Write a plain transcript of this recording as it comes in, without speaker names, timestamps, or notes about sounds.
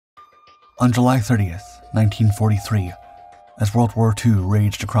On July 30th, 1943, as World War II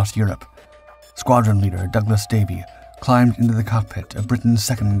raged across Europe, Squadron Leader Douglas Davie climbed into the cockpit of Britain's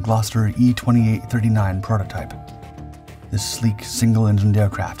second Gloster E.28 prototype. This sleek, single-engined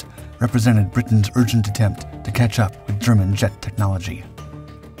aircraft represented Britain's urgent attempt to catch up with German jet technology.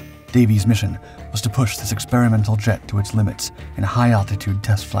 Davie's mission was to push this experimental jet to its limits in a high-altitude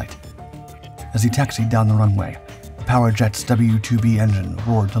test flight. As he taxied down the runway, the Power Jet's W.2B engine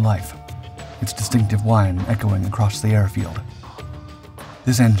roared to life, its distinctive whine echoing across the airfield.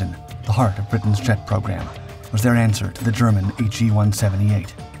 This engine, the heart of Britain's jet program, was their answer to the German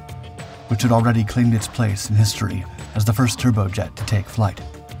HE-178, which had already claimed its place in history as the first turbojet to take flight.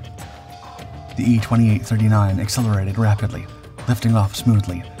 The E-28 accelerated rapidly, lifting off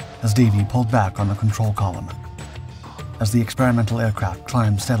smoothly as Davie pulled back on the control column. As the experimental aircraft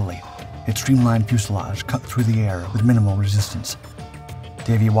climbed steadily, its streamlined fuselage cut through the air with minimal resistance.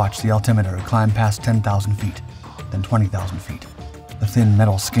 Davie watched the altimeter climb past 10,000 feet, then 20,000 feet, the thin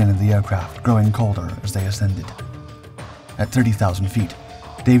metal skin of the aircraft growing colder as they ascended. At 30,000 feet,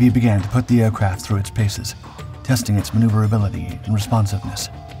 Davie began to put the aircraft through its paces, testing its maneuverability and responsiveness.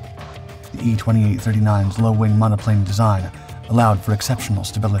 The E-28's low-wing monoplane design allowed for exceptional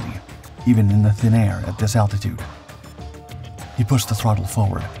stability, even in the thin air at this altitude. He pushed the throttle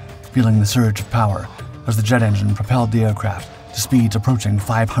forward, feeling the surge of power as the jet engine propelled the aircraft to speeds approaching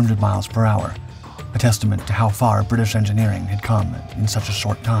 500 miles per hour, a testament to how far British engineering had come in such a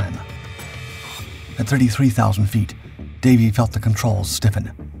short time. At 33,000 feet, Davie felt the controls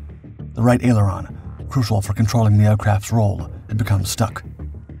stiffen. The right aileron, crucial for controlling the aircraft's roll, had become stuck.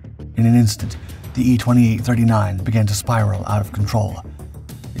 In an instant, the E-28 began to spiral out of control,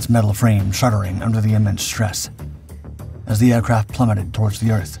 its metal frame shuddering under the immense stress. As the aircraft plummeted towards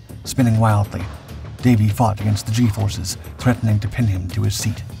the earth, spinning wildly, Davie fought against the G-forces, threatening to pin him to his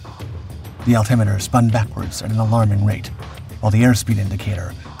seat. The altimeter spun backwards at an alarming rate, while the airspeed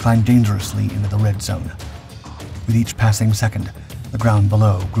indicator climbed dangerously into the red zone. With each passing second, the ground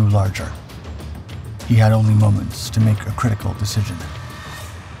below grew larger. He had only moments to make a critical decision.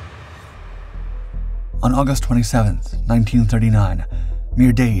 On August 27, 1939,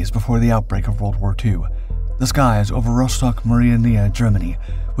 mere days before the outbreak of World War II, the skies over Rostock-Marienea, Germany,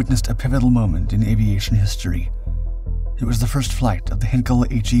 witnessed a pivotal moment in aviation history. It was the first flight of the Heinkel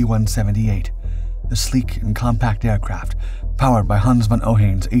HE-178, a sleek and compact aircraft powered by Hans von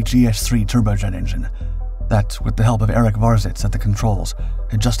Ohain's HES-3 turbojet engine that, with the help of Erich Varsitz at the controls,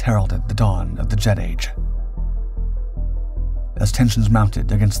 had just heralded the dawn of the jet age. As tensions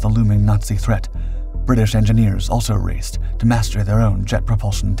mounted against the looming Nazi threat, British engineers also raced to master their own jet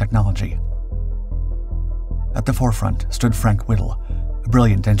propulsion technology. At the forefront stood Frank Whittle, a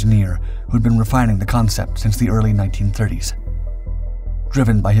brilliant engineer who had been refining the concept since the early 1930s.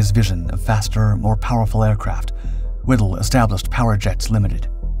 Driven by his vision of faster, more powerful aircraft, Whittle established Power Jets Limited.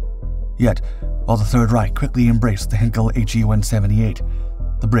 Yet, while the Third Reich quickly embraced the Heinkel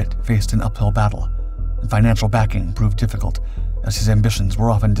HE-178, the Brit faced an uphill battle, and financial backing proved difficult, as his ambitions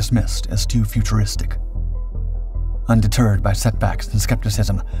were often dismissed as too futuristic. Undeterred by setbacks and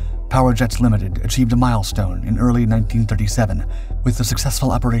skepticism, Power Jets Limited achieved a milestone in early 1937 with the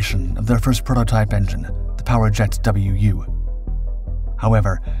successful operation of their first prototype engine, the Power Jets W.U.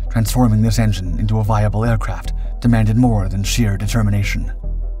 However, transforming this engine into a viable aircraft demanded more than sheer determination.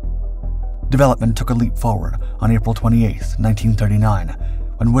 Development took a leap forward on April 28, 1939,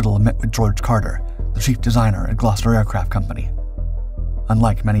 when Whittle met with George Carter, the chief designer at Gloster Aircraft Company.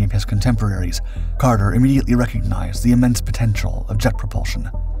 Unlike many of his contemporaries, Carter immediately recognized the immense potential of jet propulsion.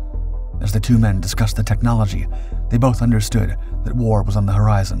 As the two men discussed the technology, they both understood that war was on the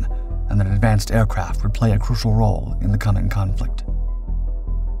horizon and that advanced aircraft would play a crucial role in the coming conflict.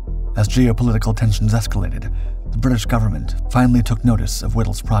 As geopolitical tensions escalated, the British government finally took notice of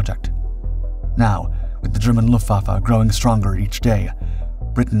Whittle's project. Now, with the German Luftwaffe growing stronger each day,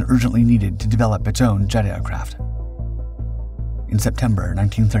 Britain urgently needed to develop its own jet aircraft. In September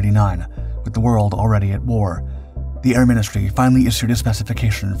 1939, with the world already at war, the Air Ministry finally issued a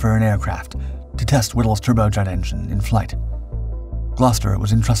specification for an aircraft to test Whittle's turbojet engine in flight. Gloster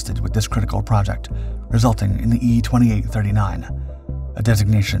was entrusted with this critical project, resulting in the E-28, a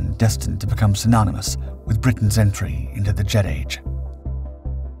designation destined to become synonymous with Britain's entry into the jet age.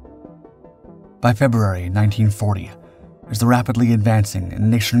 By February 1940, as the rapidly advancing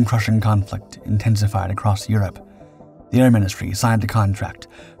and nation-crushing conflict intensified across Europe, the Air Ministry signed a contract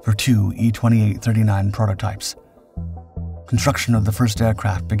for 2 E-28 prototypes. Construction of the first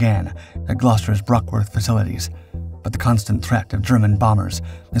aircraft began at Gloster's Brockworth facilities, but the constant threat of German bombers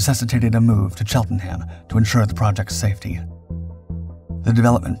necessitated a move to Cheltenham to ensure the project's safety. The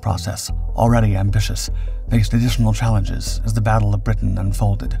development process already ambitious, faced additional challenges as the Battle of Britain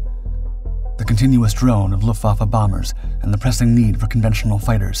unfolded. The continuous drone of Luftwaffe bombers and the pressing need for conventional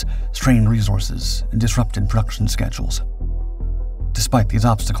fighters strained resources and disrupted production schedules. Despite these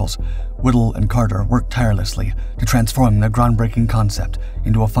obstacles, Whittle and Carter worked tirelessly to transform their groundbreaking concept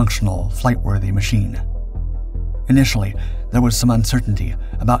into a functional, flight-worthy machine. Initially, there was some uncertainty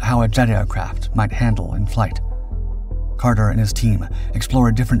about how a jet aircraft might handle in flight. Carter and his team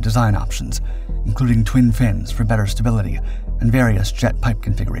explored different design options, including twin fins for better stability and various jet pipe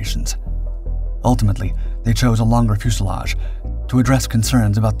configurations. Ultimately, they chose a longer fuselage to address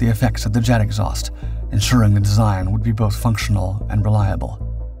concerns about the effects of the jet exhaust, ensuring the design would be both functional and reliable.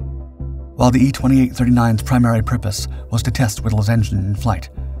 While the E-2839's primary purpose was to test Whittle's engine in flight,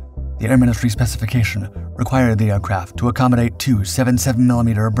 the Air Ministry specification required the aircraft to accommodate two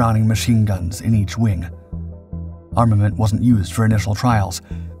 77mm Browning machine guns in each wing. Armament wasn't used for initial trials,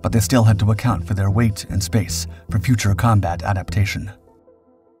 but they still had to account for their weight and space for future combat adaptation.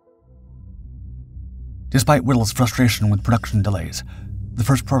 Despite Whittle's frustration with production delays, the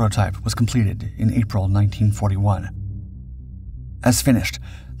first prototype was completed in April 1941. As finished,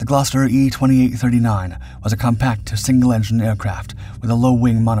 the Gloster E.28 was a compact single-engine aircraft with a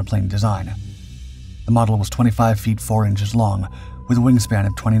low-wing monoplane design. The model was 25 feet 4 inches long, with a wingspan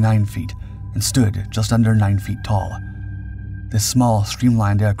of 29 feet, and stood just under 9 feet tall. This small,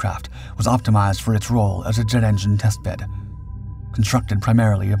 streamlined aircraft was optimized for its role as a jet engine testbed. Constructed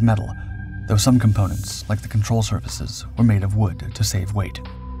primarily of metal, though some components, like the control surfaces, were made of wood to save weight.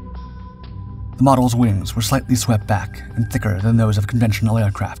 The model's wings were slightly swept back and thicker than those of conventional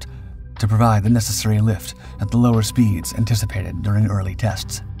aircraft to provide the necessary lift at the lower speeds anticipated during early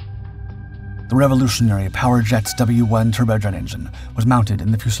tests. The revolutionary Power Jets W.2B turbojet engine was mounted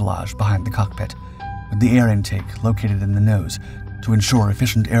in the fuselage behind the cockpit, with the air intake located in the nose to ensure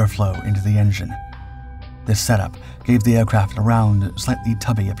efficient airflow into the engine. This setup gave the aircraft a round, slightly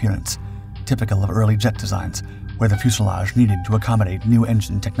tubby appearance, typical of early jet designs, where the fuselage needed to accommodate new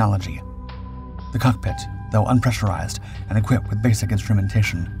engine technology. The cockpit, though unpressurized and equipped with basic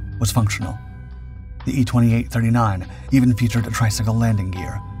instrumentation, was functional. The E-28 even featured a tricycle landing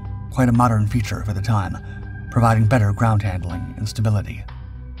gear, quite a modern feature for the time, providing better ground handling and stability.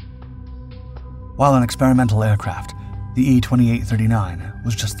 While an experimental aircraft, the E-28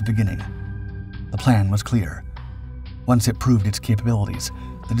 was just the beginning. The plan was clear. Once it proved its capabilities,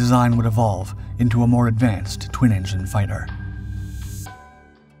 the design would evolve into a more advanced twin-engine fighter.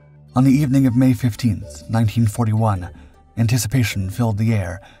 On the evening of May 15, 1941, anticipation filled the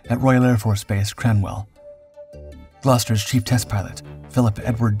air at Royal Air Force Base Cranwell. Gloucester's chief test pilot, Philip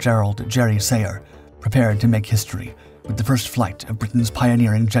Edward Gerald Jerry Sayer, prepared to make history with the first flight of Britain's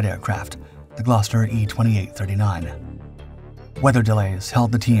pioneering jet aircraft, the Gloster E-28 Weather delays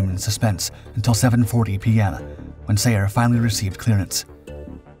held the team in suspense until 7:40 p.m., when Sayer finally received clearance.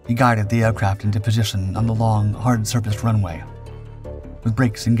 He guided the aircraft into position on the long, hard-surfaced runway. With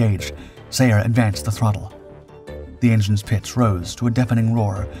brakes engaged, Sayer advanced the throttle. The engine's pitch rose to a deafening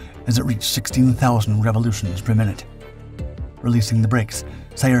roar as it reached 16,000 revolutions per minute. Releasing the brakes,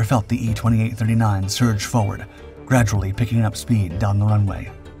 Sayer felt the E-28 surge forward, gradually picking up speed down the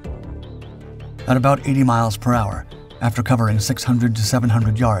runway. At about 80 miles per hour, after covering 600 to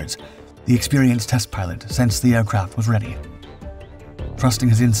 700 yards, the experienced test pilot sensed the aircraft was ready. Trusting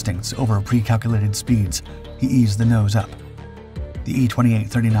his instincts over pre-calculated speeds, he eased the nose up. The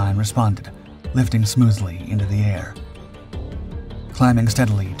E-28 responded, lifting smoothly into the air. Climbing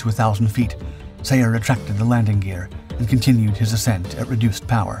steadily to 1,000 feet, Sayer retracted the landing gear and continued his ascent at reduced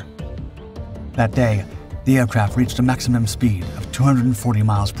power. That day, the aircraft reached a maximum speed of 240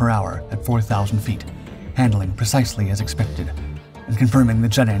 miles per hour at 4,000 feet, handling precisely as expected and confirming the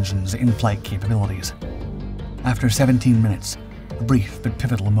jet engine's in-flight capabilities. After 17 minutes, a brief but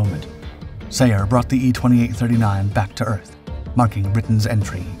pivotal moment, Sayer brought the E-28 back to Earth, marking Britain's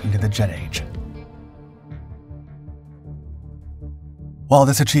entry into the jet age. While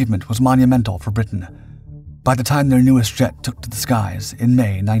this achievement was monumental for Britain, by the time their newest jet took to the skies in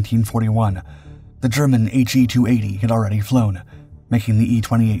May 1941, the German HE-280 had already flown, making the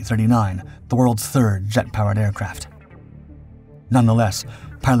E-28 the world's third jet-powered aircraft. Nonetheless,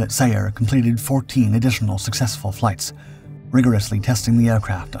 pilot Sayer completed 14 additional successful flights, rigorously testing the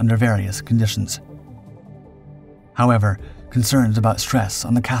aircraft under various conditions. However, concerns about stress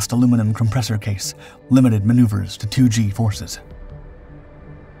on the cast aluminum compressor case limited maneuvers to 2G forces.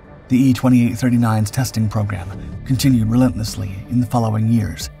 The E-28's testing program continued relentlessly in the following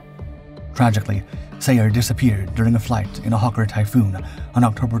years. Tragically, Sayer disappeared during a flight in a Hawker Typhoon on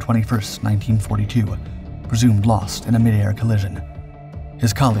October 21, 1942, presumed lost in a mid-air collision.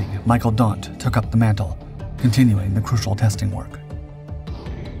 His colleague, Michael Daunt, took up the mantle, continuing the crucial testing work.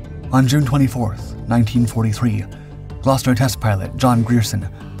 On June 24, 1943, Gloster test pilot John Grierson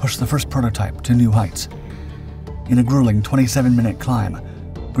pushed the first prototype to new heights. In a grueling 27-minute climb,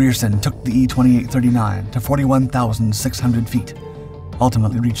 Grierson took the E-2839 to 41,600 feet,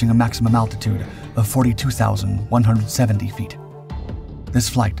 ultimately reaching a maximum altitude of 42,170 feet. This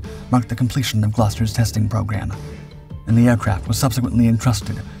flight marked the completion of Gloster's testing program, and the aircraft was subsequently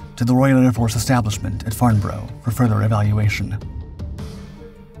entrusted to the Royal Air Force establishment at Farnborough for further evaluation.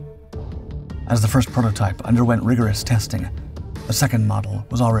 As the first prototype underwent rigorous testing, a second model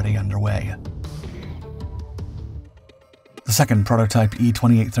was already underway. The second prototype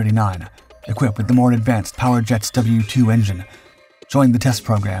E-2839, equipped with the more advanced Power Jets W.2 engine, joined the test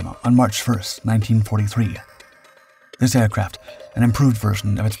program on March 1, 1943. This aircraft, an improved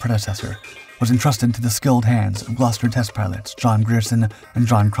version of its predecessor, was entrusted to the skilled hands of Gloster test pilots John Grierson and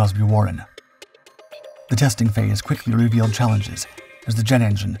John Crosby Warren. The testing phase quickly revealed challenges, as the jet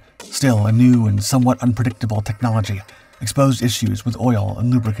engine, still a new and somewhat unpredictable technology, exposed issues with oil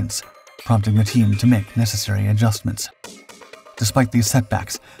and lubricants, prompting the team to make necessary adjustments. Despite these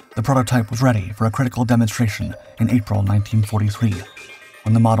setbacks, the prototype was ready for a critical demonstration in April 1943,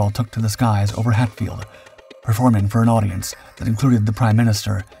 when the model took to the skies over Hatfield, performing for an audience that included the Prime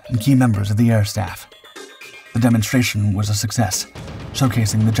Minister and key members of the air staff. The demonstration was a success,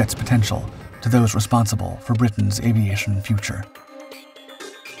 showcasing the jet's potential to those responsible for Britain's aviation future.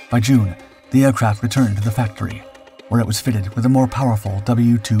 By June, the aircraft returned to the factory, where it was fitted with a more powerful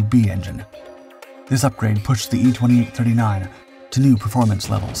W.2B engine. This upgrade pushed the E-2839 to new performance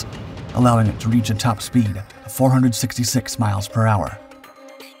levels, allowing it to reach a top speed of 466 miles per hour.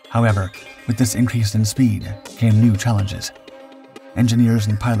 However, with this increase in speed came new challenges. Engineers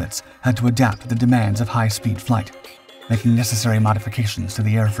and pilots had to adapt to the demands of high-speed flight, making necessary modifications to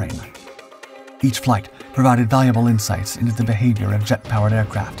the airframe. Each flight provided valuable insights into the behavior of jet-powered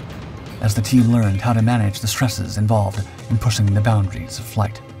aircraft, as the team learned how to manage the stresses involved in pushing the boundaries of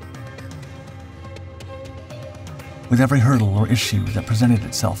flight. With every hurdle or issue that presented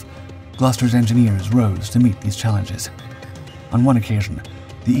itself, Gloster's engineers rose to meet these challenges. On one occasion,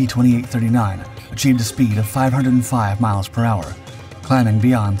 the E-2839 achieved a speed of 505 miles per hour, climbing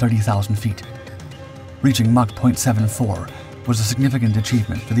beyond 30,000 feet. Reaching Mach 0.74 was a significant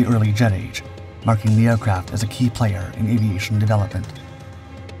achievement for the early jet age, marking the aircraft as a key player in aviation development.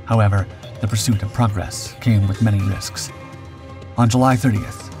 However, the pursuit of progress came with many risks. On July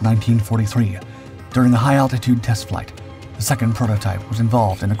 30th, 1943, during a high-altitude test flight, the second prototype was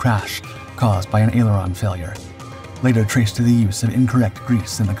involved in a crash caused by an aileron failure, later traced to the use of incorrect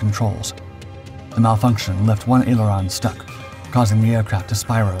grease in the controls. The malfunction left one aileron stuck, causing the aircraft to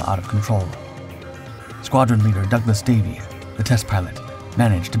spiral out of control. Squadron Leader Douglas Davie, the test pilot,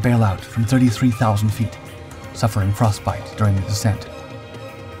 managed to bail out from 33,000 feet, suffering frostbite during the descent.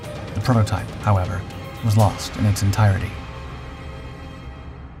 The prototype, however, was lost in its entirety.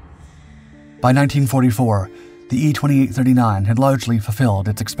 By 1944, the E-2839 had largely fulfilled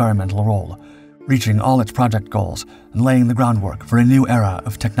its experimental role, reaching all its project goals and laying the groundwork for a new era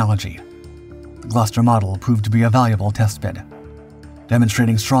of technology. The Gloster model proved to be a valuable testbed,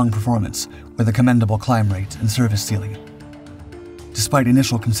 demonstrating strong performance with a commendable climb rate and service ceiling. Despite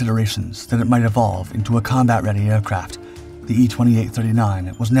initial considerations that it might evolve into a combat-ready aircraft, the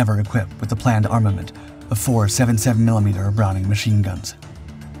E-2839 was never equipped with the planned armament of 4 7.7mm Browning machine guns.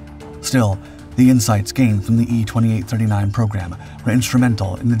 Still, the insights gained from the E-2839 program were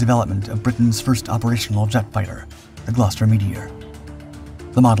instrumental in the development of Britain's first operational jet fighter, the Gloster Meteor.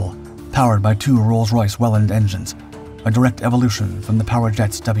 The model, powered by 2 Rolls-Royce Welland engines, a direct evolution from the Power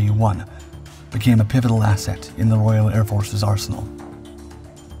Jets W.1, became a pivotal asset in the Royal Air Force's arsenal.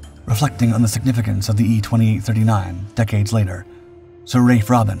 Reflecting on the significance of the E-2839 decades later, Sir Ralph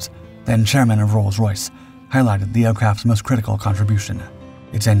Robbins, then chairman of Rolls-Royce, highlighted the aircraft's most critical contribution,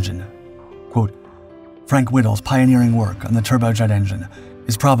 its engine. Quote, "Frank Whittle's pioneering work on the turbojet engine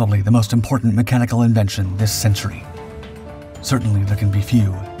is probably the most important mechanical invention this century. Certainly there can be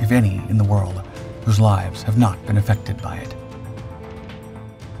few, if any, in the world whose lives have not been affected by it."